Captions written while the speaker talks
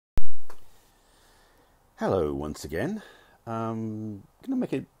Hello once again. Going to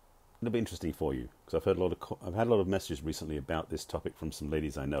make it a little bit interesting for you because I've had a lot of messages recently about this topic from some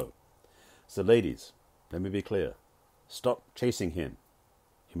ladies I know. So, ladies, let me be clear: stop chasing him.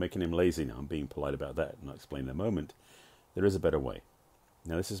 You're making him lazy now. I'm being polite about that, and I'll explain in a moment. There is a better way.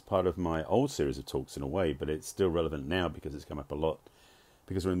 Now, this is part of my old series of talks in a way, but it's still relevant now because it's come up a lot.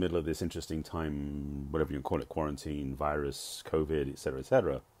 Because we're in the middle of this interesting time, whatever you call it, quarantine, virus, COVID, etc.,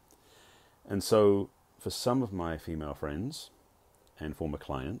 etc. And so, for some of my female friends and former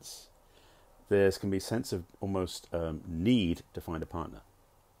clients, there's can be a sense of almost need to find a partner.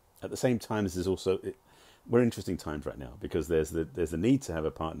 At the same time, this is also we're in interesting times right now because there's the need to have a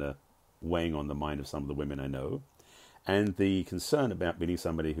partner weighing on the mind of some of the women I know, and the concern about meeting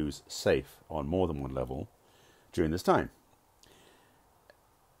somebody who's safe on more than one level during this time.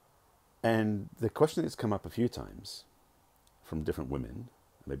 And the question that's come up a few times from different women,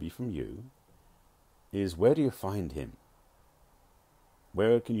 maybe from you, is where do you find him?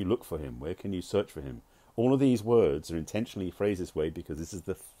 Where can you look for him? Where can you search for him? All of these words are intentionally phrased this way because this is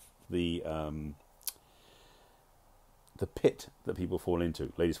the pit that people fall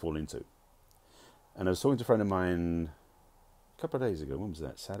into, ladies fall into. And I was talking to a friend of mine a couple of days ago. When was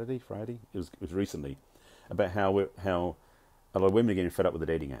that? Saturday, Friday? It was recently, about how a lot of women are getting fed up with the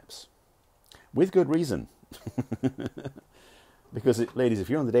dating apps, with good reason. Because, ladies, if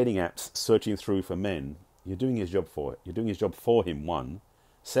you're on the dating apps searching through for men, you're doing his job for it. You're doing his job for him, one.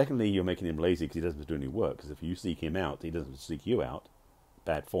 Secondly, you're making him lazy because he doesn't do any work. Because if you seek him out, he doesn't seek you out.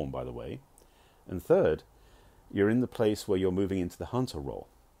 Bad form, by the way. And third, you're in the place where you're moving into the hunter role.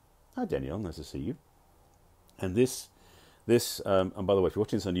 Hi, Danielle. Nice to see you. And this, and by the way, if you're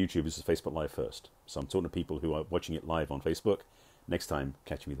watching this on YouTube, this is Facebook Live first. So I'm talking to people who are watching it live on Facebook. Next time,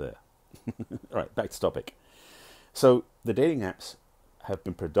 catch me there. All right, back to topic. So the dating apps have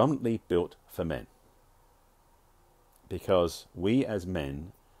been predominantly built for men because we as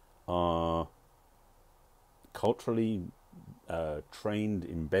men are culturally trained,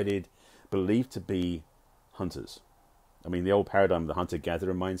 embedded, believed to be hunters. I mean, the old paradigm of the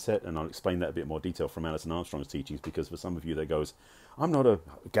hunter-gatherer mindset, and I'll explain that a bit more detail from Alison Armstrong's teachings, because for some of you that goes, I'm not a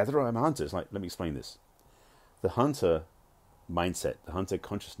gatherer, I'm a hunter. It's like, let me explain this. The hunter mindset, the hunter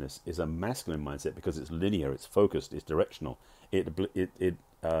consciousness, is a masculine mindset because it's linear, it's focused, it's directional. It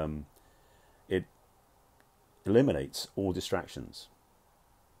eliminates all distractions.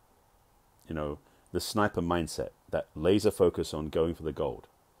 You know, the sniper mindset, that laser focus on going for the gold,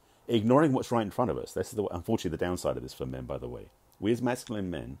 ignoring what's right in front of us. That's unfortunately the downside of this for men, by the way. We as masculine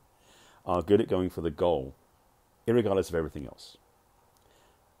men are good at going for the goal, irregardless of everything else.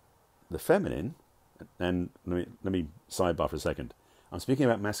 The feminine, and let me sidebar for a second. I'm speaking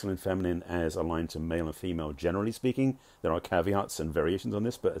about masculine and feminine as aligned to male and female. Generally speaking, there are caveats and variations on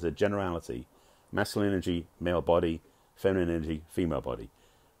this, but as a generality, masculine energy, male body, feminine energy, female body.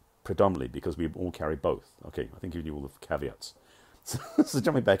 Predominantly, because we all carry both. Okay, I think I've given you all the caveats. So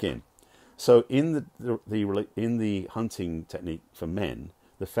jumping back in. So in the hunting technique for men,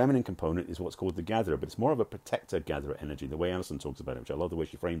 the feminine component is what's called the gatherer, but it's more of a protector-gatherer energy, the way Alison talks about it, which I love the way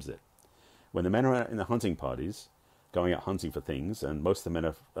she frames it. When the men are out in the hunting parties, going out hunting for things, and most of the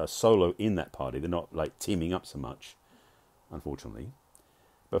men are solo in that party, they're not like teaming up so much, unfortunately.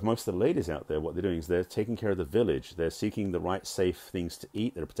 But most of the ladies out there, what they're doing is they're taking care of the village. They're seeking the right, safe things to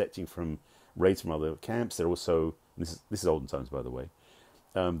eat. They're protecting from raids from other camps. They're also, this is olden times, by the way.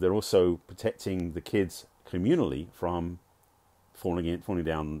 They're also protecting the kids communally from falling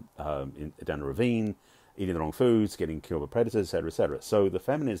down down a ravine, eating the wrong foods, getting killed by predators, etc., etc. So the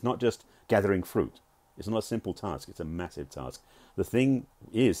feminine is not just gathering fruit. It's not a simple task. It's a massive task. The thing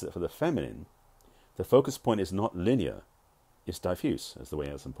is that for the feminine, the focus point is not linear. It's diffuse, as the way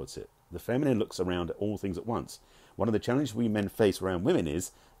Alison puts it. The feminine looks around at all things at once. One of the challenges we men face around women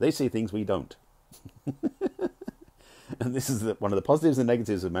is they see things we don't. And this is one of the positives and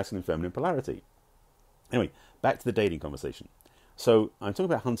negatives of masculine and feminine polarity. Anyway, back to the dating conversation. So I'm talking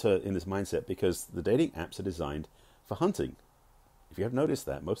about hunter in this mindset because the dating apps are designed for hunting. If you have noticed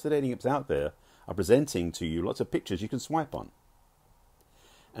that, most of the dating apps out there are presenting to you lots of pictures you can swipe on.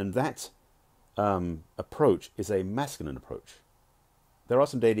 And that approach is a masculine approach. There are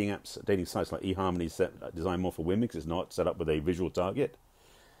some dating apps, dating sites like eHarmony designed more for women because it's not set up with a visual target.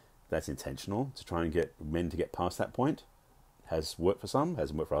 That's intentional to try and get men to get past that point. Has worked for some,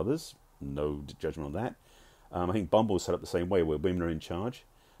 hasn't worked for others. No judgment on that. I think Bumble is set up the same way where women are in charge.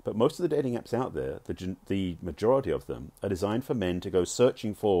 But most of the dating apps out there, the majority of them, are designed for men to go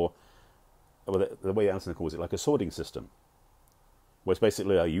searching for, well, the way Alison calls it, like a sorting system. Where it's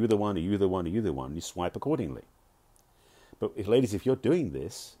basically, are you the one, are you the one, are you the one? You swipe accordingly. But ladies, if you're doing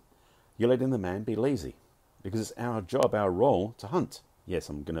this, you're letting the man be lazy. because it's our job, our role to hunt. Yes,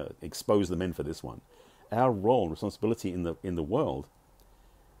 I'm going to expose the men for this one. Our role and responsibility in the world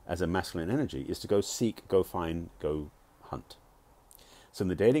as a masculine energy is to go seek, go find, go hunt. So in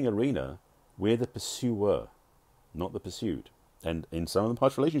the dating arena, we're the pursuer, not the pursued. And in some of the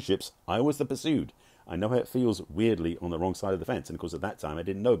past relationships, I was the pursued. I know how it feels weirdly on the wrong side of the fence. And of course, at that time, I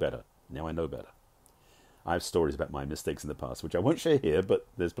didn't know better. Now I know better. I have stories about my mistakes in the past, which I won't share here, but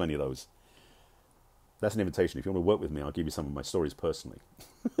there's plenty of those. That's an invitation. If you want to work with me, I'll give you some of my stories personally.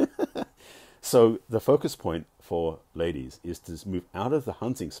 So the focus point for ladies is to move out of the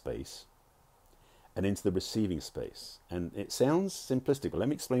hunting space and into the receiving space. And it sounds simplistic, but let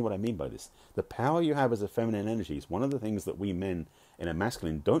me explain what I mean by this. The power you have as a feminine energy is one of the things that we men in a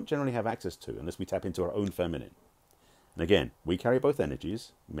masculine don't generally have access to unless we tap into our own feminine. And again, we carry both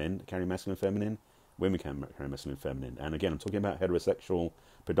energies. Men carry masculine and feminine. Women can carry masculine and feminine. And again, I'm talking about heterosexual,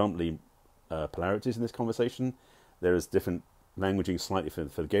 predominantly polarities in this conversation. There is different languaging slightly for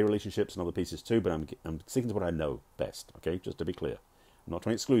the gay relationships and other pieces too, but I'm sticking to what I know best, okay? Just to be clear. I'm not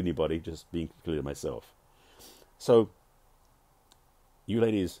trying to exclude anybody, just being clear to myself. So, you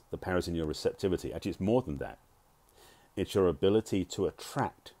ladies, the power is in your receptivity. Actually, it's more than that. It's your ability to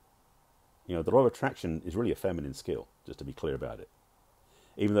attract. You know, the law of attraction is really a feminine skill, just to be clear about it.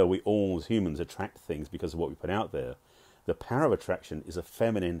 Even though we all, as humans, attract things because of what we put out there, the power of attraction is a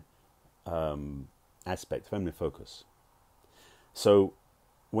feminine aspect, feminine focus. So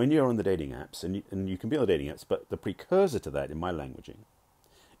when you're on the dating apps, and you can be on the dating apps, but the precursor to that in my languaging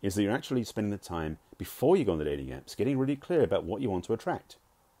is that you're actually spending the time before you go on the dating apps getting really clear about what you want to attract.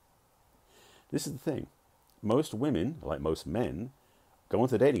 This is the thing. Most women, like most men, go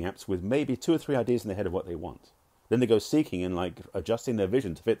onto the dating apps with maybe 2 or 3 ideas in their head of what they want. Then they go seeking and like adjusting their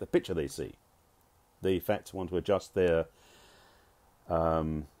vision to fit the picture they see. They in fact want to adjust their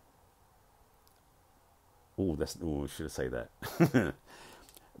should I say that?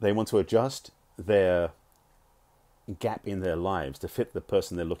 They want to adjust their gap in their lives to fit the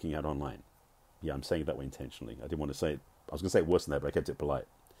person they're looking at online. Yeah, I'm saying it that way intentionally. I didn't want to say it. I was going to say it worse than that, but I kept it polite.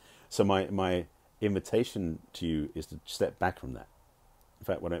 So my invitation to you is to step back from that. In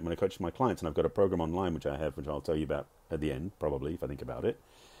fact, when I coach my clients, and I've got a program online which I'll tell you about at the end, probably, if I think about it,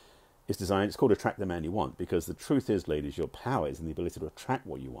 it's called Attract the Man You Want, because the truth is, ladies, your power is in the ability to attract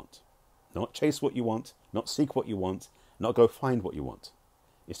what you want. Not chase what you want, not seek what you want, not go find what you want.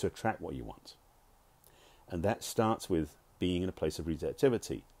 It's to attract what you want. And that starts with being in a place of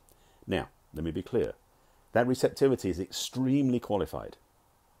receptivity. Now, let me be clear. That receptivity is extremely qualified.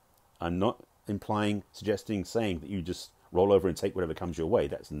 I'm not implying, suggesting, saying that you just roll over and take whatever comes your way.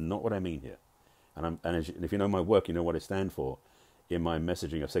 That's not what I mean here. And if you know my work, you know what I stand for. In my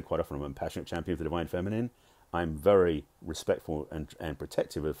messaging, I've said quite often, I'm a passionate champion of the divine feminine. I'm very respectful and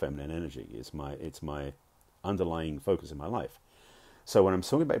protective of feminine energy. It's my underlying focus in my life. So when I'm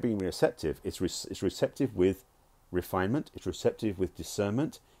talking about being receptive, it's receptive with refinement. It's receptive with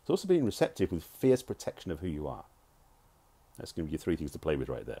discernment. It's also being receptive with fierce protection of who you are. That's going to give you 3 things to play with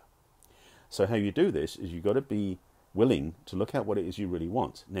right there. So how you do this is you've got to be willing to look at what it is you really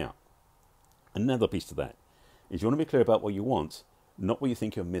want. Now, another piece to that is you want to be clear about what you want, not what you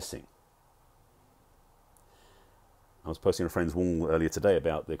think you're missing. I was posting on a friend's wall earlier today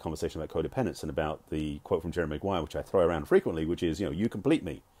about the conversation about codependence and about the quote from Jerry Maguire, which I throw around frequently, which is, you complete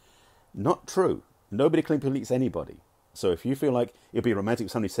me. Not true. Nobody completes anybody. So if you feel like it'd be romantic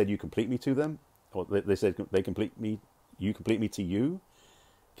if somebody said you complete me to them, or they said they complete me, you complete me to you,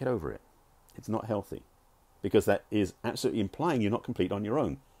 get over it. It's not healthy. Because that is absolutely implying you're not complete on your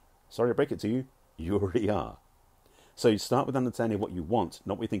own. Sorry to break it to you, you already are. So you start with understanding what you want,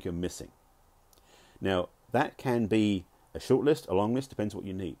 not what you think you're missing. Now, that can be a short list, a long list, depends what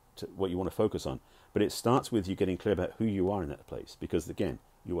you need, what you want to focus on. But it starts with you getting clear about who you are in that place. Because again,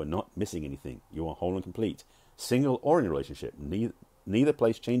 you are not missing anything. You are whole and complete. Single or in a relationship, neither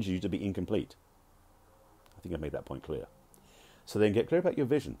place changes you to be incomplete. I think I made that point clear. So then get clear about your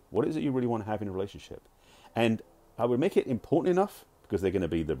vision. What is it you really want to have in a relationship? And I would make it important enough, because they're going to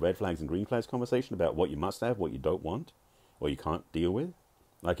be the red flags and green flags conversation about what you must have, what you don't want, or you can't deal with.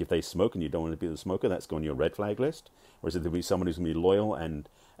 Like if they smoke and you don't want to be the smoker, that's going on your red flag list. Or is it to be someone who's going to be loyal and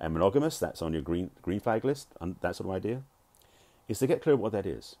monogamous, that's on your green flag list, and that sort of idea? Is to get clear what that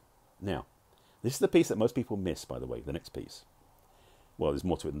is. Now, this is the piece that most people miss, by the way, the next piece. Well, there's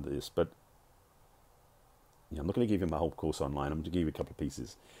more to it than this, but I'm not going to give you my whole course online. I'm going to give you a couple of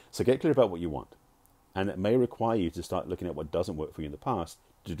pieces. So get clear about what you want. And it may require you to start looking at what doesn't work for you in the past,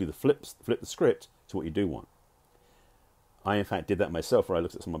 to do the flip the script to what you do want. I, in fact, did that myself, where I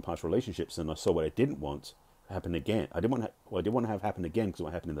looked at some of my past relationships and I saw what I didn't want, happen again. I didn't want to have happen again because of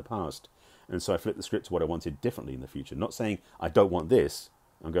what happened in the past. And so I flipped the script to what I wanted differently in the future. Not saying I don't want this.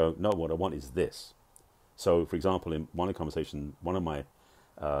 I'm going, no, what I want is this. So, for example, in one conversation, one of my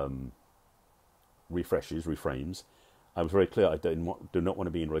reframes, I was very clear. I do not want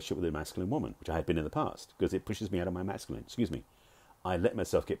to be in a relationship with a masculine woman, which I had been in the past, because it pushes me out of my masculine. Excuse me. I let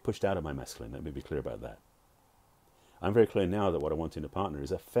myself get pushed out of my masculine. Let me be clear about that. I'm very clear now that what I want in a partner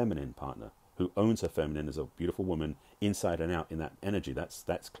is a feminine partner who owns her feminine as a beautiful woman inside and out in that energy.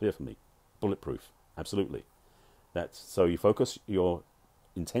 That's clear for me. Bulletproof. Absolutely. So you focus your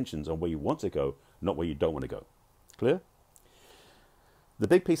intentions on where you want to go, not where you don't want to go. Clear? The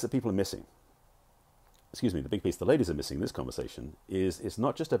big piece that people are missing, the big piece the ladies are missing in this conversation is it's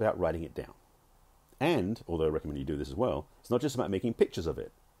not just about writing it down. And, although I recommend you do this as well, it's not just about making pictures of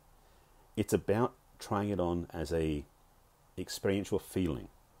it. It's about trying it on as a experiential feeling.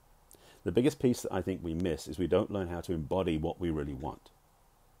 The biggest piece that I think we miss is we don't learn how to embody what we really want.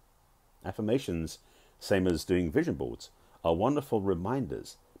 Affirmations, same as doing vision boards, are wonderful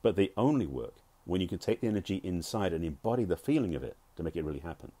reminders, but they only work when you can take the energy inside and embody the feeling of it to make it really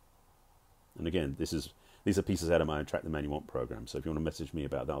happen. And again, these are pieces out of my Attract the Man You Want program. So if you want to message me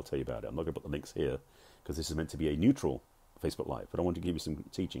about that, I'll tell you about it. I'm not going to put the links here because this is meant to be a neutral Facebook Live, but I want to give you some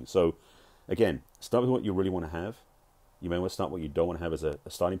teaching. So again, start with what you really want to have. You may want to start what you don't want to have as a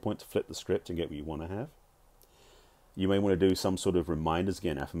starting point to flip the script and get what you want to have. You may want to do some sort of reminders,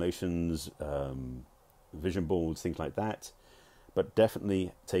 again, affirmations, vision boards, things like that. But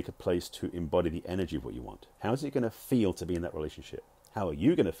definitely take a place to embody the energy of what you want. How is it going to feel to be in that relationship? How are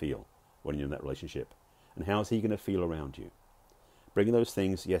you going to feel when you're in that relationship? And how is he going to feel around you? Bringing those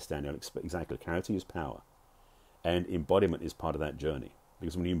things, yes, Daniel, exactly. Clarity is power. And embodiment is part of that journey.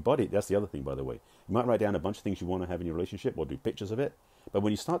 Because when you embody it, that's the other thing, by the way. You might write down a bunch of things you want to have in your relationship or do pictures of it. But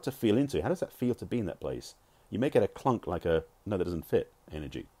when you start to feel into it, how does that feel to be in that place? You make it a clunk like no, that doesn't fit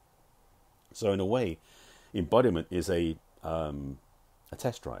energy. So in a way, embodiment is a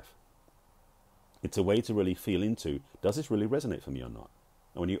test drive. It's a way to really feel into, does this really resonate for me or not?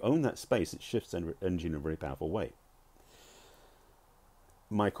 And when you own that space, it shifts energy in a very powerful way.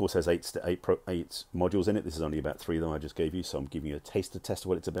 My course has eight modules in it. This is only about 3 of them I just gave you, so I'm giving you a taste of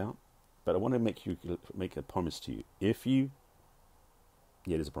what it's about. But I want to make a promise to you.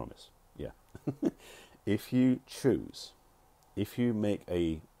 Yeah, it is a promise. Yeah. If you make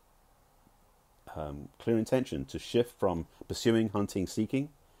a clear intention to shift from pursuing, hunting, seeking,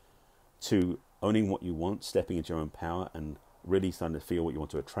 to owning what you want, stepping into your own power, and really starting to feel what you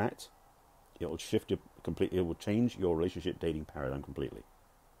want to attract, it will shift it will change your relationship dating paradigm completely.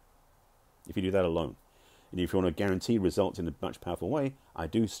 If you do that alone. And if you want to guarantee results in a much powerful way, I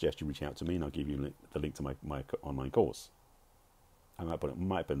do suggest you reach out to me and I'll give you the link to my online course. I might put it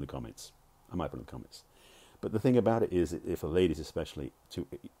in the comments. But the thing about it is, if for ladies especially,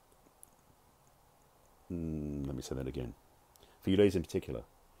 let me say that again. For you ladies in particular,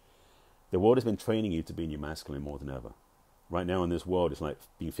 the world has been training you to be in your masculine more than ever. Right now in this world, it's like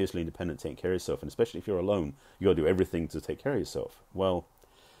being fiercely independent, taking care of yourself. And especially if you're alone, you got to do everything to take care of yourself. Well,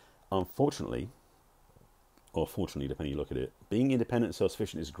 unfortunately, or fortunately, depending how you look at it, being independent and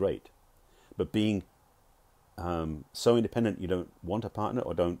self-sufficient is great. But being so independent you don't want a partner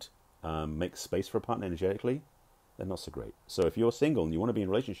or don't make space for a partner energetically, they're not so great. So if you're single and you want to be in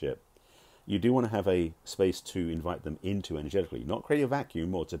a relationship, you do want to have a space to invite them into energetically. Not create a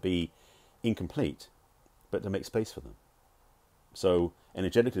vacuum or to be incomplete, but to make space for them. So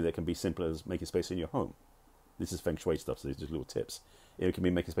energetically, that can be simple as making space in your home. This is Feng Shui stuff, so these are just little tips. It can be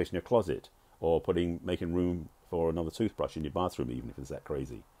making space in your closet, or making room for another toothbrush in your bathroom, even if it's that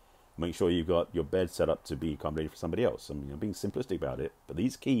crazy. Make sure you've got your bed set up to be accommodating for somebody else. I'm being simplistic about it, but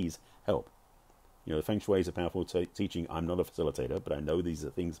these keys help. The Feng Shui is a powerful teaching. I'm not a facilitator, but I know these are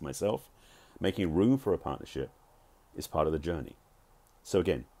things myself. Making room for a partnership is part of the journey. So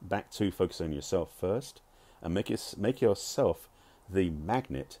again, back to focusing on yourself first, and make yourself the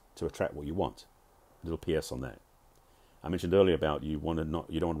magnet to attract what you want. A little PS on that. I mentioned earlier about you don't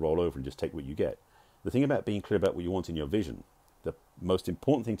want to roll over and just take what you get. The thing about being clear about what you want in your vision, the most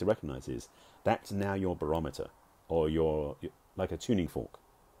important thing to recognize is that's now your barometer, or your like a tuning fork.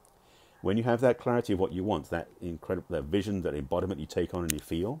 When you have that clarity of what you want, that vision, that embodiment you take on and you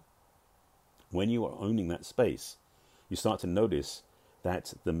feel, when you are owning that space, you start to notice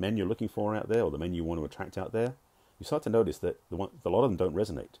that the men you're looking for out there, or the men you want to attract out there, you start to notice that a lot of them don't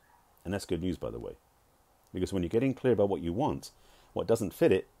resonate. And that's good news, by the way. Because when you're getting clear about what you want, what doesn't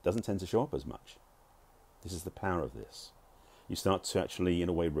fit it doesn't tend to show up as much. This is the power of this. You start to actually, in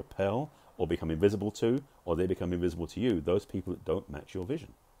a way, repel or become invisible to, or they become invisible to you, those people that don't match your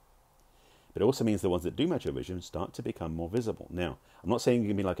vision. But it also means the ones that do match your vision start to become more visible. Now, I'm not saying you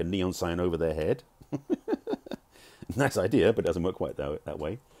can be like a neon sign over their head. Nice idea, but it doesn't work quite that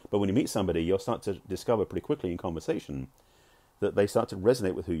way. But when you meet somebody, you'll start to discover pretty quickly in conversation that they start to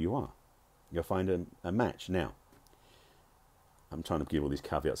resonate with who you are. You'll find a match. Now, I'm trying to give all these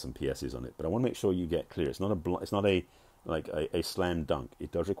caveats and PSs on it, but I want to make sure you get clear. It's not a slam dunk.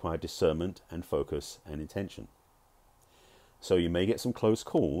 It does require discernment and focus and intention. So you may get some close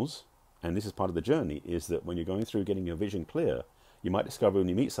calls, and this is part of the journey, is that when you're going through getting your vision clear, you might discover when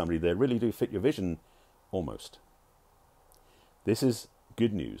you meet somebody, they really do fit your vision almost. This is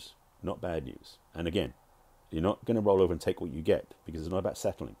good news, not bad news. And again, you're not going to roll over and take what you get, because it's not about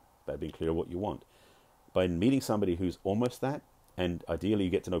settling, it's about being clear of what you want. By meeting somebody who's almost that, and ideally you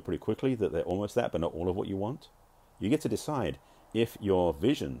get to know pretty quickly that they're almost that, but not all of what you want, you get to decide if your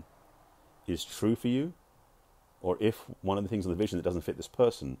vision is true for you, or if one of the things in the vision that doesn't fit this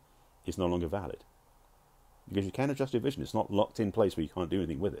person is no longer valid. Because you can adjust your vision. It's not locked in place where you can't do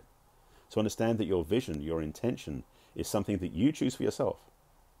anything with it. So understand that your vision, your intention, is something that you choose for yourself.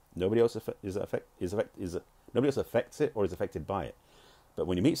 Nobody else nobody else affects it or is affected by it. But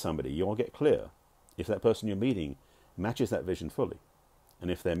when you meet somebody, you'll get clear if that person you're meeting matches that vision fully. And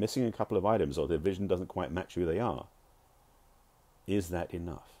if they're missing a couple of items or their vision doesn't quite match who they are, is that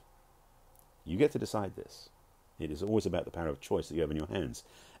enough? You get to decide this. It is always about the power of choice that you have in your hands.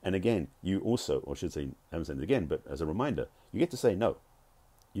 And again, you also, or I should say, I haven't said it again, but as a reminder, you get to say no.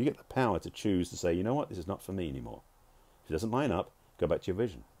 You get the power to choose to say, you know what, this is not for me anymore. If it doesn't line up, go back to your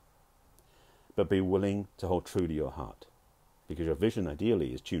vision. But be willing to hold true to your heart. Because your vision,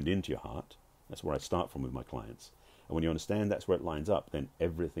 ideally, is tuned into your heart. That's where I start from with my clients. And when you understand that's where it lines up, then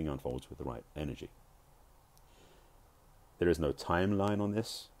everything unfolds with the right energy. There is no timeline on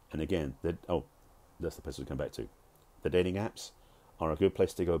this. And again, that's the place to come back to. The dating apps are a good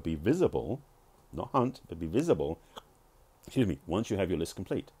place to go be visible, not hunt, but be visible, once you have your list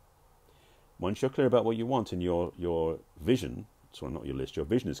complete. Once you're clear about what you want and your vision, sorry, not your list, your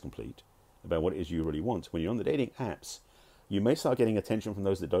vision is complete about what it is you really want. When you're on the dating apps, you may start getting attention from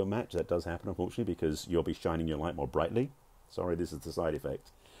those that don't match. That does happen, unfortunately, because you'll be shining your light more brightly. Sorry, this is the side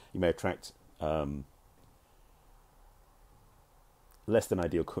effect. You may attract less than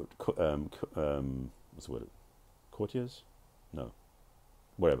ideal what's the word? Courtiers? No.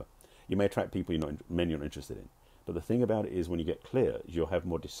 Whatever. You may attract people men you're not interested in. But the thing about it is when you get clear, you'll have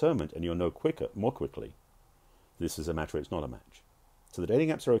more discernment and you'll know more quickly this is a match or it's not a match. So the dating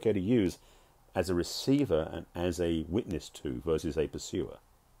apps are okay to use as a receiver and as a witness to versus a pursuer.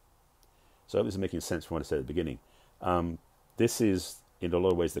 So I hope this is making sense from what I said at the beginning. This is, in a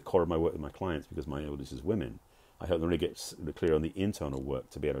lot of ways, the core of my work with my clients because my audience is women. I help them really get clear on the internal work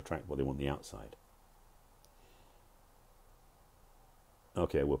to be able to attract what they want on the outside.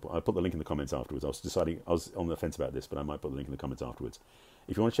 Okay, I'll put the link in the comments afterwards. I was on the fence about this, but I might put the link in the comments afterwards.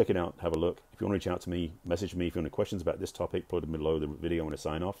 If you want to check it out, have a look. If you want to reach out to me, message me. If you have any questions about this topic, put them below the video when I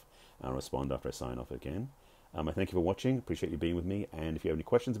sign off. I'll respond after I sign off again. I thank you for watching. Appreciate you being with me. And if you have any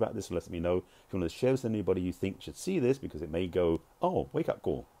questions about this, let me know. If you want to share with anybody you think should see this, because it may go, oh, wake up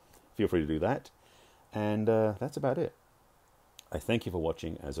call. Feel free to do that. And that's about it. I thank you for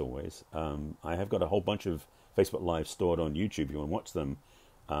watching, as always. I have got a whole bunch of Facebook Lives stored on YouTube. If you want to watch them,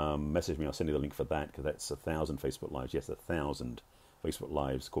 message me. I'll send you the link for that, because that's 1,000 Facebook Lives. Yes, 1,000 Facebook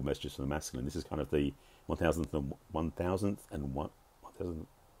Lives called Messages from the Masculine. This is kind of the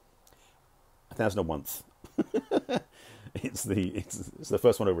 1,001th. It's the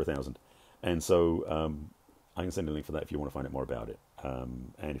first one over 1,000. And so I can send you a link for that if you want to find out more about it.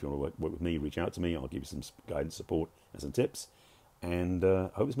 And if you want to work with me, reach out to me. I'll give you some guidance, support, and some tips. And I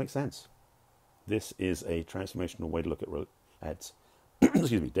hope this makes sense. This is a transformational way to look at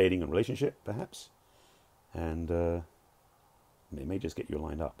dating and relationship, perhaps. And it may just get you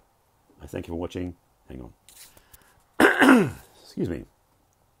lined up. I thank you for watching. Hang on. Excuse me.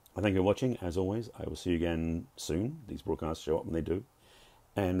 I thank you for watching. As always, I will see you again soon. These broadcasts show up when they do.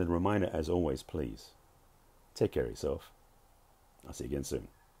 And a reminder, as always, please, take care of yourself. I'll see you again soon.